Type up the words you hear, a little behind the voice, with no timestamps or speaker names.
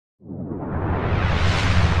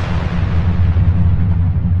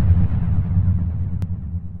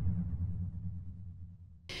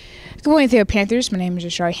Good morning, Therrell Panthers. My name is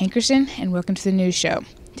Ashari Hankerson, and welcome to the news show.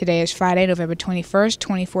 Today is Friday, November 21st,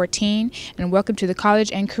 2014, and welcome to the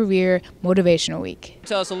College and Career Motivational Week.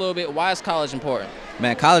 Tell us a little bit, why is college important?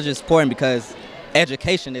 Man, college is important because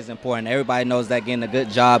education is important. Everybody knows that getting a good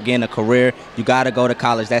job, getting a career, you got to go to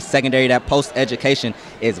college. That secondary, that post-education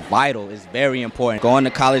is vital. It's very important. Going to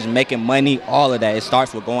college, making money, all of that, it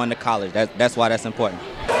starts with going to college. That's why that's important.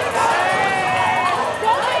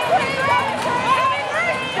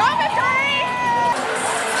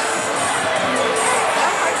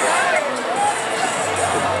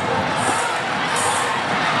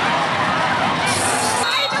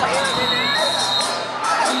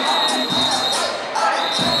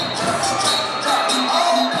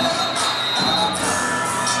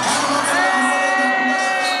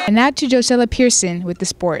 And now to Josella Pearson with the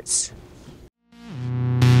sports.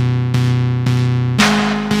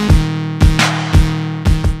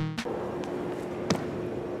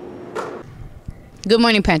 Good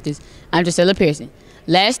morning, Panthers. I'm Josella Pearson.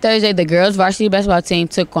 Last Thursday, the girls' varsity basketball team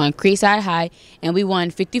took on Creekside High, and we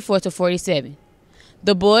won 54-47.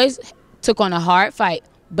 The boys took on a hard fight,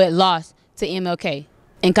 but lost to MLK.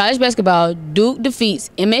 In college basketball, Duke defeats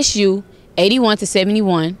MSU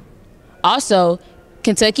 81-71. Also,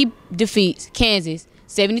 Kentucky defeats Kansas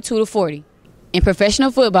 72-40. In professional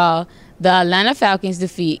football, the Atlanta Falcons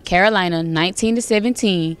defeat Carolina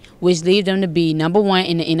 19-17, which leaves them to be number 1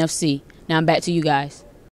 in the NFC. Now back to you guys.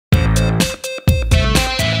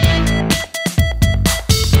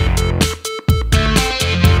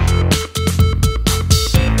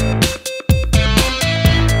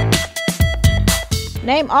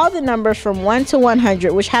 Name all the numbers from 1 to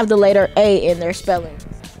 100 which have the letter A in their spelling.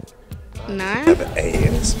 9. Have an A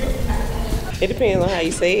in the spelling. It depends on how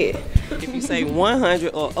you say it. If you say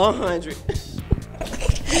 100 or 100.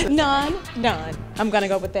 None. I'm gonna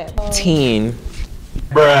go with that. 10.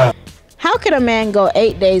 Bruh. How could a man go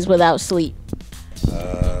 8 days without sleep?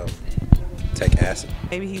 Take acid.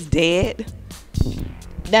 Maybe he's dead.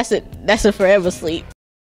 That's a forever sleep.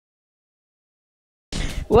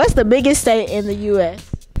 What's the biggest state in the U.S.?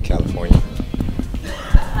 California.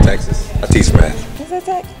 Texas. I teach math. Is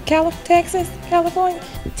that Texas? California?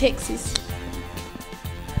 Texas.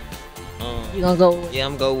 You gonna go with? Yeah,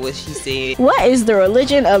 I'm going with what she said. What is the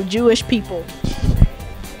religion of Jewish people?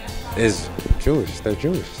 Is Jewish. They're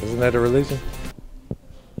Jewish. Isn't that a religion?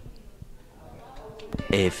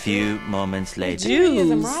 A few moments later.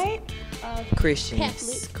 Jews. Right?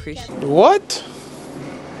 Christians. Christians. What?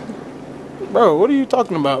 Bro, what are you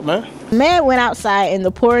talking about, man? A man went outside in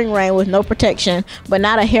the pouring rain with no protection, but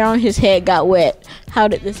not a hair on his head got wet. How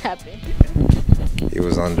did this happen? He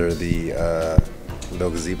was under the little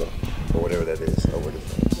gazebo, or whatever that is, over the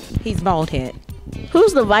thing. He's bald head.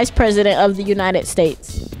 Who's the vice president of the United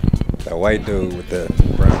States? That white dude with the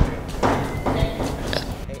brown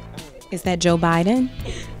hair. Is that Joe Biden?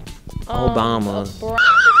 Obama.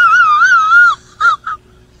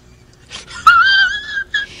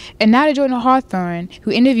 And now to Jordan Hawthorne,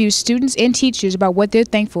 who interviews students and teachers about what they're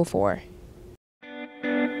thankful for.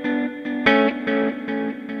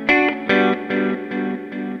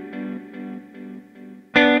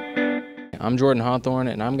 I'm Jordan Hawthorne,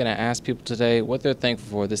 and I'm going to ask people today what they're thankful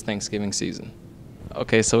for this Thanksgiving season.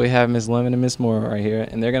 Okay, so we have Ms. Lemon and Ms. Moore right here,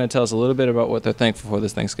 and they're going to tell us a little bit about what they're thankful for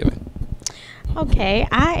this Thanksgiving. Okay,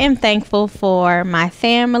 I am thankful for my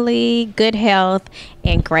family, good health,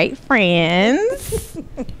 and great friends.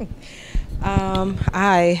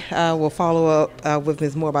 I will follow up with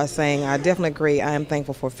Ms. Moore by saying I definitely agree. I am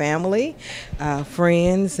thankful for family,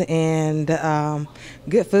 friends, and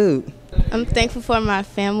good food. I'm thankful for my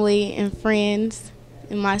family and friends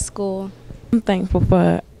in my school. I'm thankful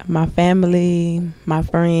for my family, my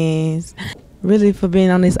friends, really for being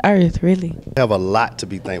on this earth, really. I have a lot to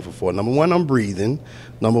be thankful for. Number one, I'm breathing.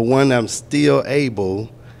 Number one, I'm still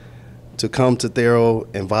able to come to Therrell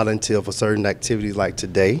and volunteer for certain activities like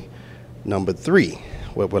today. Number three,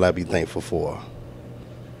 what will I be thankful for?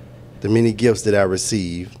 The many gifts that I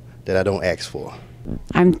receive that I don't ask for.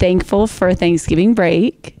 I'm thankful for Thanksgiving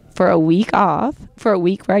break, for a week off, for a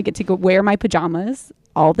week where I get to go wear my pajamas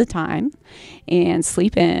all the time and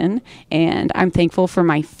sleep in. And I'm thankful for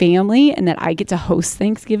my family and that I get to host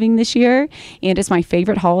Thanksgiving this year. And it's my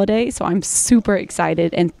favorite holiday, so I'm super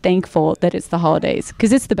excited and thankful that it's the holidays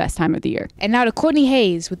because it's the best time of the year. And now to Courtney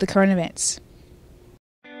Hayes with the current events.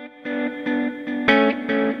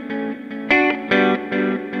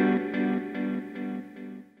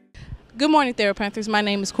 Good morning, Therrell Panthers. My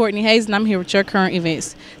name is Courtney Hayes, and I'm here with your current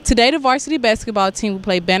events. Today, the varsity basketball team will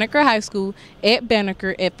play Banneker High School at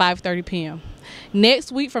Banneker at 5:30 p.m.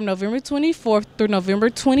 Next week, from November 24th through November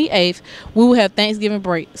 28th, we will have Thanksgiving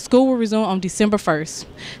break. School will resume on December 1st.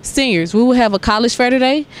 Seniors, we will have a college fair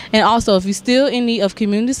today. And also, if you're still in need of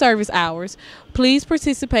community service hours, please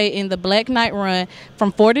participate in the Black Night Run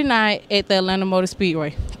from 4 to 9 at the Atlanta Motor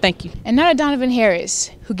Speedway. Thank you. And now to Donovan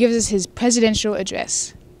Harris, who gives us his presidential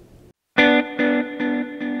address.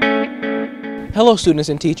 Hello, students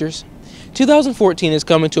and teachers. 2014 is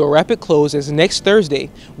coming to a rapid close as next Thursday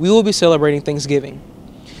we will be celebrating Thanksgiving.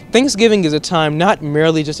 Thanksgiving is a time not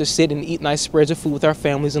merely just to sit and eat nice spreads of food with our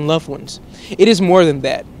families and loved ones. It is more than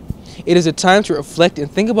that. It is a time to reflect and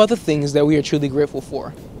think about the things that we are truly grateful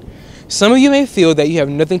for. Some of you may feel that you have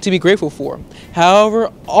nothing to be grateful for.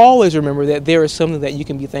 However, always remember that there is something that you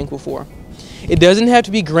can be thankful for. It doesn't have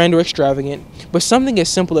to be grand or extravagant, but something as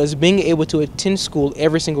simple as being able to attend school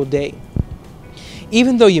every single day.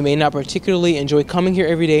 Even though you may not particularly enjoy coming here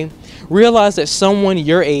every day, realize that someone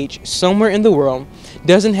your age, somewhere in the world,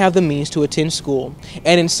 doesn't have the means to attend school,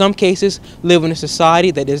 and in some cases, live in a society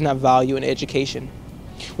that does not value an education.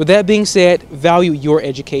 With that being said, value your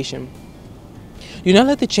education. Do not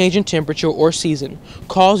let the change in temperature or season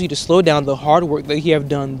cause you to slow down the hard work that you have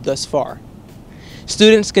done thus far.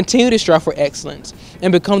 Students, continue to strive for excellence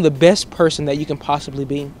and become the best person that you can possibly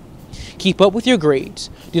be. Keep up with your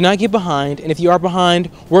grades. Do not get behind, and if you are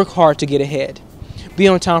behind, work hard to get ahead. Be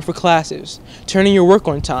on time for classes. Turn in your work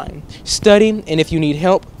on time. Study, and if you need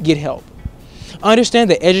help, get help.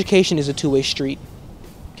 Understand that education is a two-way street.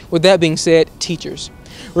 With that being said, teachers,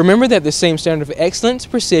 remember that the same standard of excellence,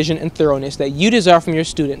 precision, and thoroughness that you desire from your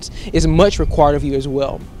students is much required of you as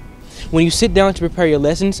well. When you sit down to prepare your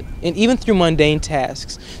lessons, and even through mundane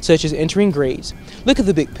tasks, such as entering grades, look at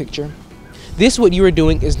the big picture. This, what you are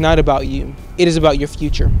doing, is not about you. It is about your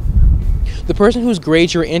future. The person whose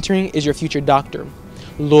grades you are entering is your future doctor,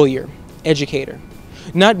 lawyer, educator,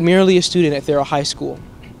 not merely a student at Therrell High School.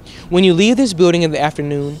 When you leave this building in the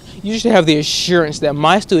afternoon, you should have the assurance that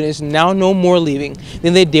my students now know more leaving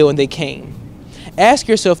than they did when they came. Ask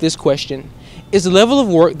yourself this question: is the level of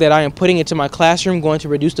work that I am putting into my classroom going to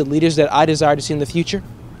produce the leaders that I desire to see in the future?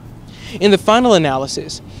 In the final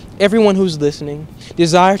analysis, everyone who's listening,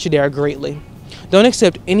 desire to dare greatly. Don't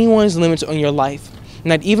accept anyone's limits on your life,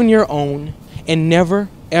 not even your own, and never,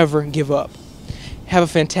 ever give up. Have a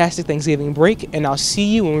fantastic Thanksgiving break, and I'll see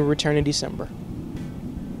you when we return in December.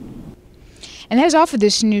 And that's all for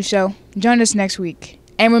this new show. Join us next week.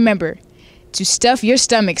 And remember to stuff your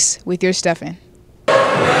stomachs with your stuffing.